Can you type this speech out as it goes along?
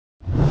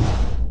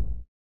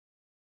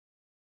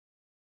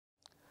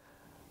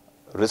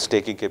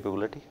risk-taking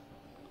capability,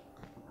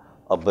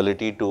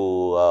 ability to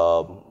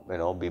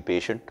be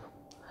patient.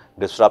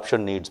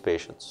 Disruption needs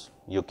patience.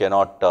 You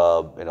cannot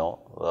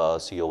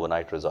see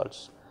overnight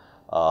results.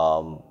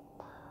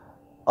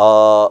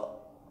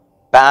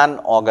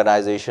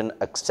 Pan-organization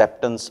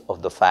acceptance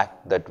of the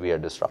fact that we are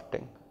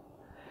disrupting.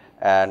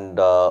 And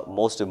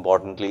most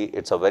importantly,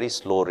 it's a very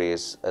slow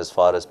race as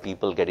far as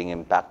people getting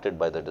impacted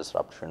by the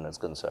disruption is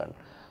concerned.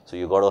 So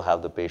you got to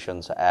have the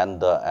patience and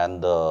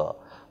the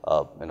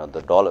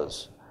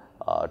dollars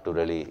to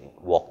really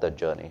walk that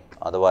journey.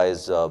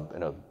 Otherwise,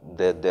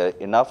 there are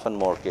enough and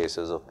more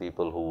cases of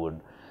people who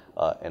would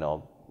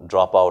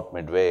drop out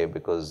midway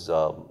because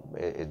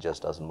it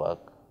just doesn't work.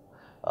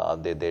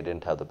 They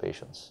didn't have the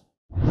patience.